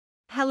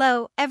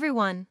Hello,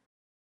 everyone.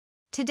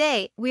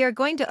 Today, we are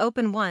going to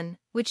open one,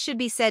 which should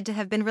be said to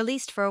have been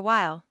released for a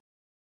while.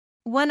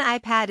 One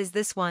iPad is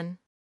this one.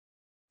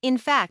 In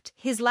fact,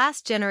 his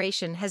last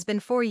generation has been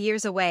 4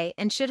 years away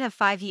and should have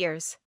 5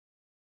 years.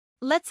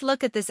 Let's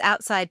look at this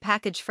outside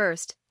package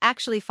first,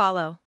 actually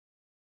follow.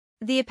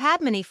 The iPad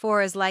Mini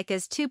 4 is like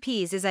as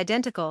 2Ps is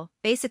identical,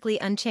 basically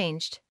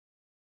unchanged.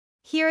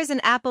 Here is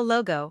an Apple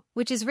logo,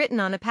 which is written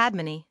on iPad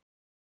Mini.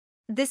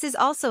 This is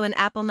also an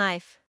Apple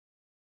knife.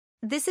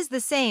 This is the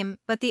same,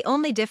 but the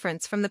only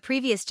difference from the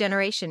previous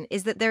generation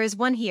is that there is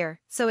one here,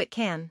 so it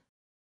can.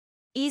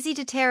 Easy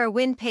to tear a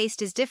win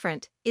paste is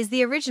different, is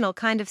the original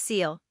kind of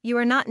seal, you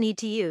are not need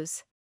to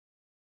use.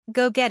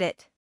 Go get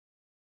it.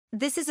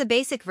 This is a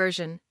basic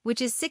version,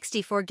 which is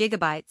 64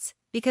 gigabytes,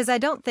 because I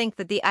don't think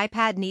that the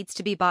iPad needs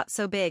to be bought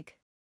so big.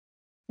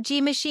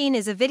 G-Machine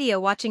is a video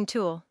watching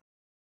tool.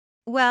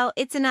 Well,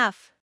 it's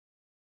enough.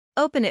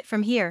 Open it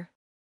from here.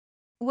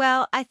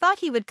 Well, I thought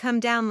he would come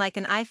down like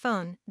an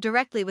iPhone,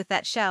 directly with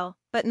that shell,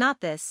 but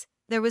not this,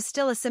 there was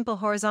still a simple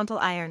horizontal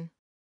iron.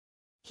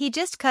 He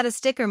just cut a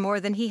sticker more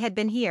than he had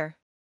been here.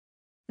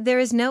 There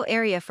is no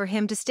area for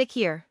him to stick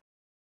here.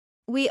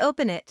 We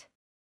open it.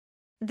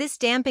 This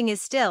damping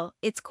is still,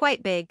 it's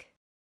quite big.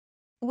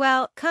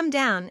 Well, come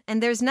down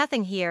and there's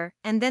nothing here,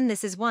 and then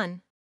this is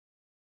one.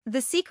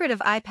 The secret of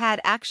iPad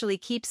actually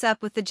keeps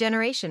up with the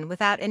generation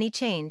without any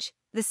change,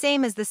 the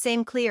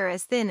same clear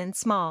as thin and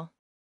small.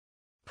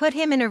 Put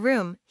him in a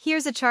room,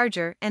 here's a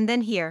charger, and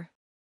then here.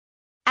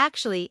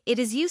 Actually, it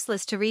is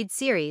useless to read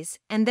series,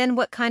 and then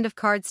what kind of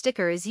card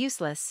sticker is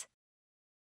useless?